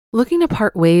Looking to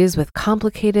part ways with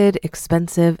complicated,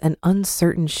 expensive, and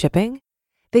uncertain shipping?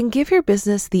 Then give your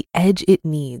business the edge it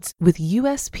needs with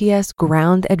USPS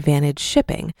Ground Advantage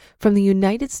shipping from the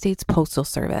United States Postal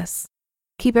Service.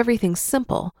 Keep everything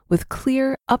simple with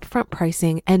clear, upfront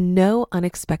pricing and no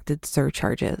unexpected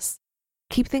surcharges.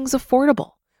 Keep things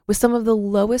affordable with some of the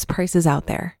lowest prices out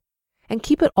there. And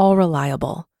keep it all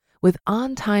reliable with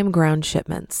on-time ground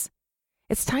shipments.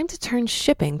 It's time to turn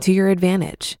shipping to your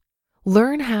advantage.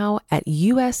 Learn how at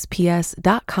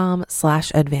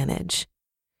USPS.com/advantage.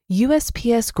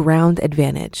 USPS Ground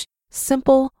Advantage.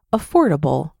 Simple,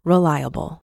 affordable,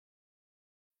 reliable.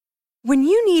 When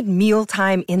you need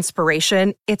mealtime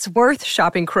inspiration, it's worth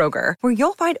shopping Kroger, where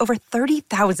you'll find over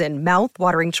 30,000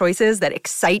 mouth-watering choices that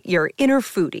excite your inner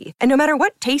foodie. And no matter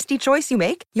what tasty choice you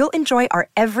make, you'll enjoy our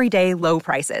everyday low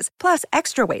prices, plus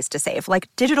extra ways to save, like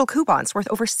digital coupons worth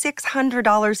over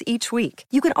 $600 each week.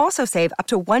 You can also save up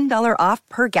to $1 off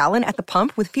per gallon at the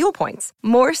pump with fuel points.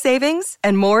 More savings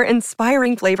and more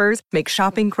inspiring flavors make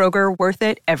shopping Kroger worth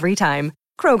it every time.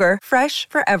 Kroger, fresh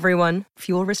for everyone.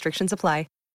 Fuel restrictions apply.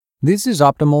 This is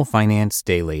Optimal Finance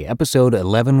Daily, episode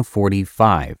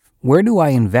 1145, Where Do I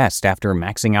Invest After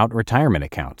Maxing Out Retirement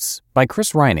Accounts? By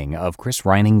Chris Reining of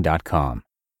chrisreining.com.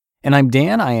 And I'm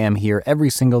Dan. I am here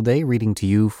every single day reading to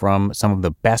you from some of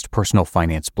the best personal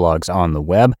finance blogs on the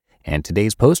web, and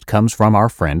today's post comes from our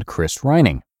friend Chris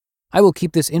Reining. I will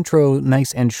keep this intro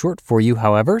nice and short for you,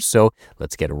 however, so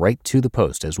let's get right to the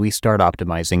post as we start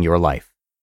optimizing your life.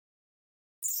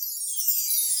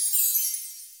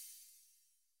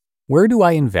 Where Do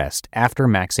I Invest After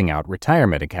Maxing Out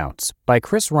Retirement Accounts? By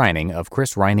Chris Reining of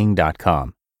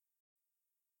chrisreining.com.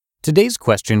 Today's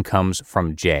question comes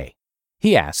from Jay.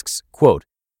 He asks, quote,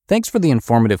 "Thanks for the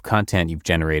informative content you've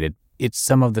generated. It's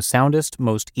some of the soundest,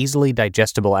 most easily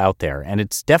digestible out there, and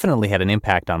it's definitely had an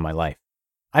impact on my life.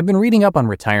 I've been reading up on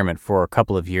retirement for a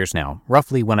couple of years now,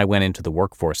 roughly when I went into the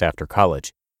workforce after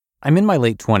college. I'm in my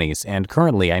late 20s, and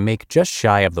currently I make just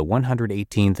shy of the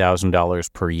 $118,000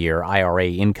 per year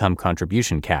IRA income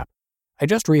contribution cap. I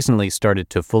just recently started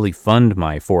to fully fund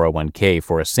my 401k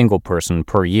for a single person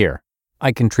per year.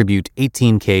 I contribute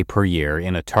 $18K per year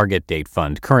in a target date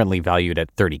fund currently valued at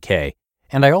 $30K,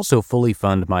 and I also fully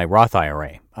fund my Roth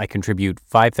IRA. I contribute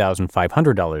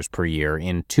 $5,500 per year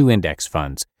in 2 index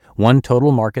funds, one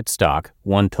total market stock,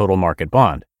 one total market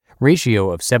bond,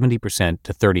 ratio of 70%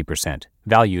 to 30%,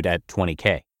 valued at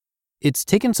 $20K. It's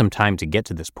taken some time to get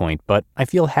to this point, but I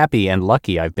feel happy and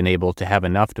lucky I've been able to have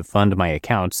enough to fund my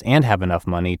accounts and have enough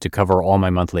money to cover all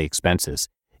my monthly expenses.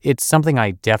 It's something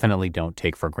I definitely don't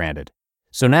take for granted.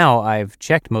 So now I've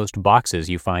checked most boxes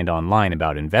you find online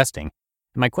about investing.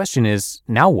 My question is,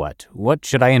 now what? What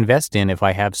should I invest in if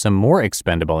I have some more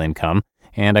expendable income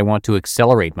and I want to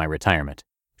accelerate my retirement?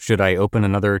 Should I open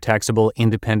another taxable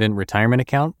independent retirement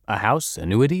account, a house,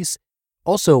 annuities?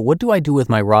 Also, what do I do with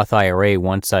my Roth IRA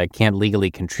once I can't legally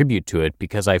contribute to it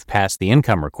because I've passed the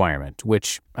income requirement,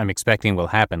 which I'm expecting will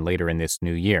happen later in this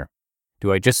new year?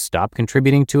 Do I just stop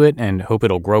contributing to it and hope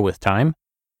it'll grow with time?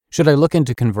 Should I look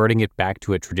into converting it back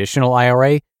to a traditional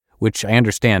IRA, which I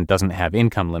understand doesn't have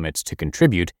income limits to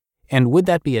contribute, and would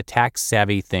that be a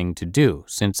tax-savvy thing to do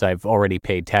since I've already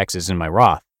paid taxes in my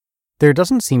Roth? There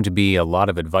doesn't seem to be a lot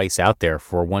of advice out there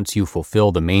for once you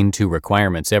fulfill the main 2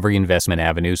 requirements every investment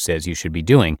avenue says you should be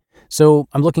doing, so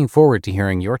I'm looking forward to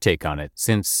hearing your take on it,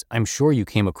 since I'm sure you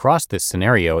came across this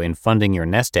scenario in funding your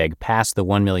nest egg past the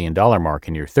 $1 million mark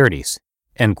in your 30s.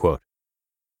 End quote.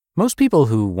 Most people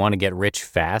who want to get rich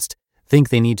fast think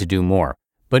they need to do more,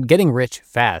 but getting rich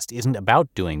fast isn't about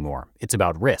doing more, it's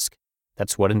about risk.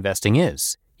 That's what investing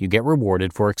is. You get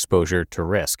rewarded for exposure to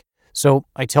risk. So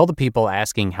I tell the people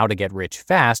asking how to get rich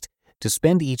fast to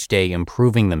spend each day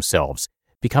improving themselves,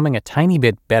 becoming a tiny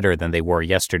bit better than they were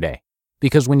yesterday.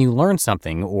 Because when you learn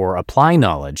something or apply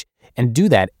knowledge and do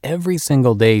that every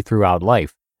single day throughout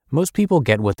life, most people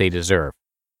get what they deserve.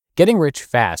 Getting rich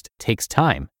fast takes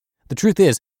time. The truth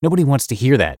is, nobody wants to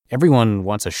hear that. Everyone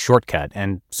wants a shortcut,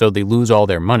 and so they lose all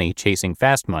their money chasing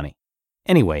fast money.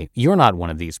 Anyway, you're not one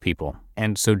of these people,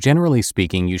 and so generally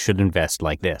speaking, you should invest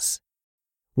like this.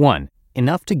 1.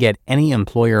 Enough to get any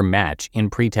employer match in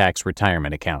pre-tax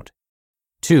retirement account.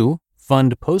 2.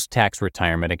 Fund post-tax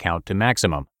retirement account to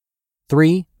maximum.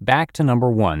 3. Back to number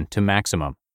 1 to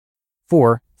maximum.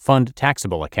 4. Fund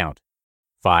taxable account.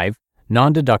 5.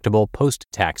 Non-deductible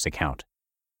post-tax account.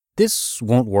 This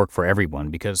won't work for everyone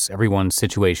because everyone's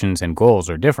situations and goals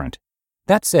are different.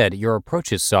 That said, your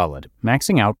approach is solid,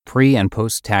 maxing out pre- and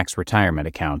post-tax retirement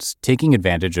accounts, taking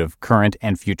advantage of current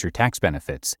and future tax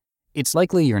benefits. It's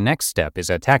likely your next step is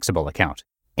a taxable account.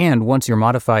 And once your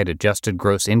modified adjusted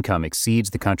gross income exceeds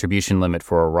the contribution limit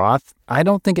for a Roth, I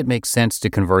don't think it makes sense to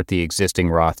convert the existing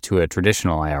Roth to a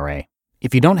traditional IRA.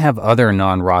 If you don't have other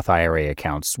non-Roth IRA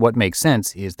accounts, what makes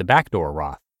sense is the backdoor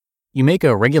Roth. You make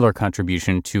a regular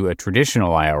contribution to a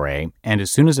traditional IRA, and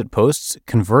as soon as it posts,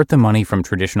 convert the money from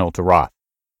traditional to Roth.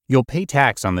 You'll pay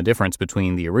tax on the difference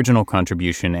between the original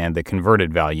contribution and the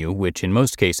converted value, which in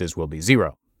most cases will be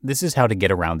zero. This is how to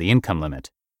get around the income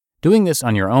limit. Doing this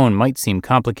on your own might seem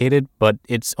complicated, but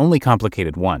it's only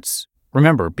complicated once.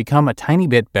 Remember, become a tiny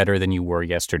bit better than you were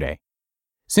yesterday.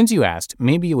 Since you asked,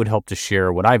 maybe it would help to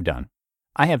share what I've done.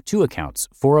 I have 2 accounts,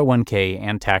 401k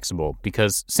and taxable,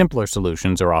 because simpler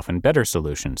solutions are often better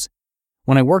solutions.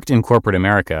 When I worked in corporate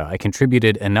America, I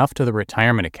contributed enough to the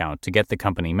retirement account to get the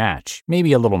company match,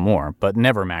 maybe a little more, but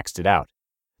never maxed it out.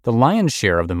 The lion's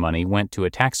share of the money went to a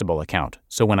taxable account,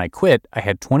 so when I quit, I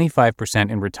had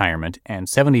 25% in retirement and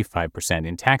 75%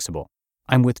 in taxable.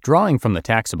 I'm withdrawing from the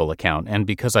taxable account, and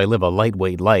because I live a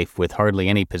lightweight life with hardly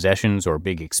any possessions or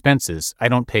big expenses, I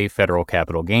don't pay federal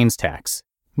capital gains tax.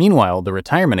 Meanwhile, the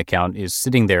retirement account is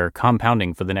sitting there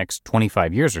compounding for the next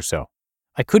 25 years or so.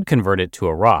 I could convert it to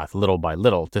a Roth little by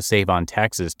little to save on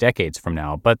taxes decades from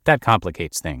now, but that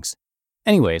complicates things.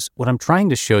 Anyways, what I'm trying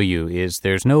to show you is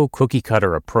there's no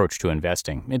cookie-cutter approach to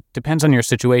investing. It depends on your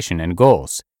situation and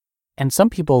goals. And some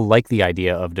people like the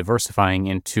idea of diversifying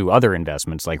into other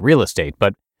investments like real estate,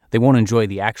 but they won't enjoy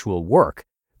the actual work,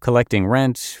 collecting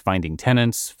rent, finding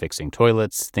tenants, fixing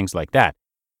toilets, things like that.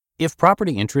 If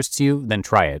property interests you, then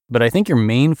try it, but I think your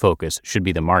main focus should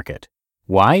be the market.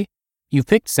 Why? You've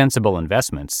picked sensible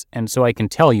investments, and so I can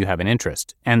tell you have an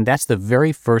interest, and that's the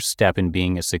very first step in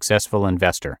being a successful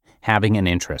investor, having an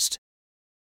interest.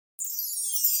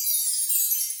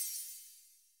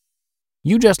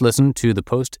 You just listened to the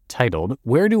post titled,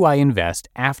 Where Do I Invest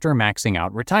After Maxing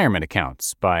Out Retirement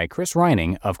Accounts? By Chris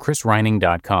Reining of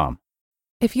chrisreining.com.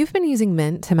 If you've been using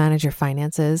Mint to manage your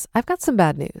finances, I've got some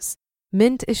bad news.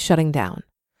 Mint is shutting down.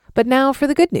 But now for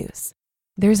the good news.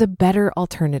 There's a better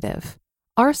alternative.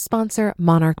 Our sponsor,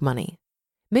 Monarch Money.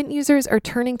 Mint users are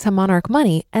turning to Monarch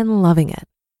Money and loving it.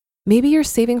 Maybe you're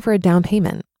saving for a down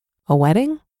payment, a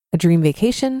wedding, a dream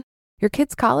vacation, your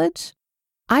kid's college.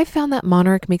 I've found that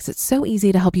Monarch makes it so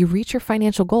easy to help you reach your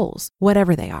financial goals,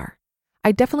 whatever they are.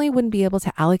 I definitely wouldn't be able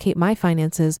to allocate my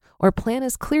finances or plan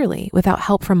as clearly without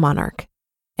help from Monarch.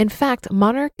 In fact,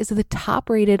 Monarch is the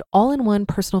top-rated all-in-one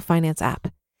personal finance app.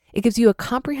 It gives you a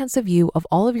comprehensive view of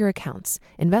all of your accounts,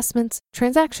 investments,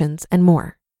 transactions, and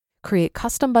more. Create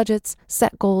custom budgets,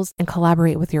 set goals, and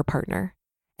collaborate with your partner.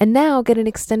 And now get an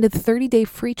extended 30-day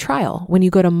free trial when you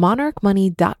go to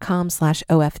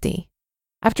monarchmoney.com/OFD.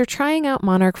 After trying out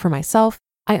Monarch for myself,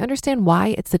 I understand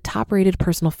why it's the top-rated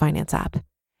personal finance app.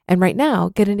 And right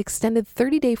now, get an extended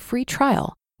 30-day free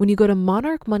trial when you go to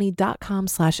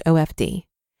monarchmoney.com/OFD.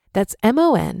 That's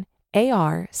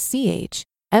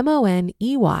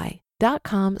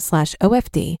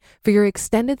monarchmoney.com/OFD for your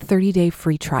extended 30-day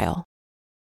free trial.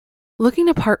 Looking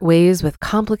to part ways with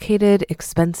complicated,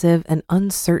 expensive, and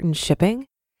uncertain shipping?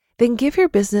 Then give your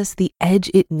business the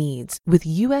edge it needs with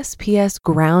USPS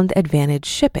Ground Advantage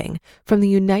shipping from the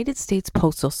United States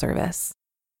Postal Service.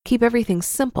 Keep everything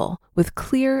simple with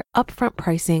clear, upfront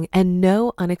pricing and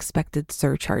no unexpected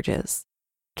surcharges.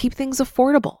 Keep things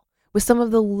affordable with some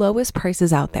of the lowest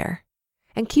prices out there.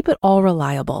 And keep it all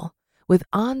reliable with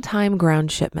on-time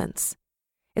ground shipments.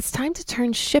 It's time to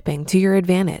turn shipping to your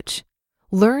advantage.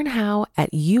 Learn how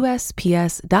at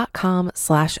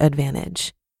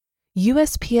USPS.com/advantage.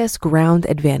 USPS Ground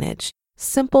Advantage.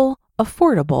 Simple,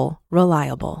 affordable,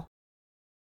 reliable.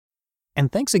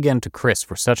 And thanks again to Chris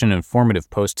for such an informative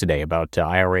post today about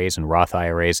IRAs and Roth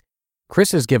IRAs.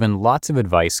 Chris has given lots of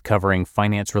advice covering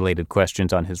finance-related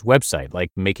questions on his website, like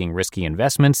making risky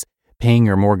investments, paying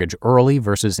your mortgage early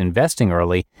versus investing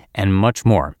early, and much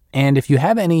more. And if you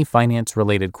have any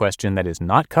finance-related question that is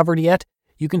not covered yet,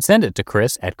 you can send it to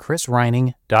Chris at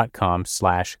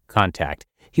chrisreining.com/contact.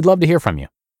 He'd love to hear from you.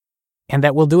 And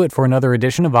that will do it for another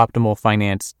edition of Optimal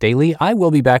Finance Daily. I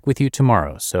will be back with you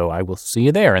tomorrow, so I will see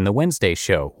you there in the Wednesday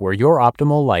show where your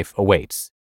optimal life awaits.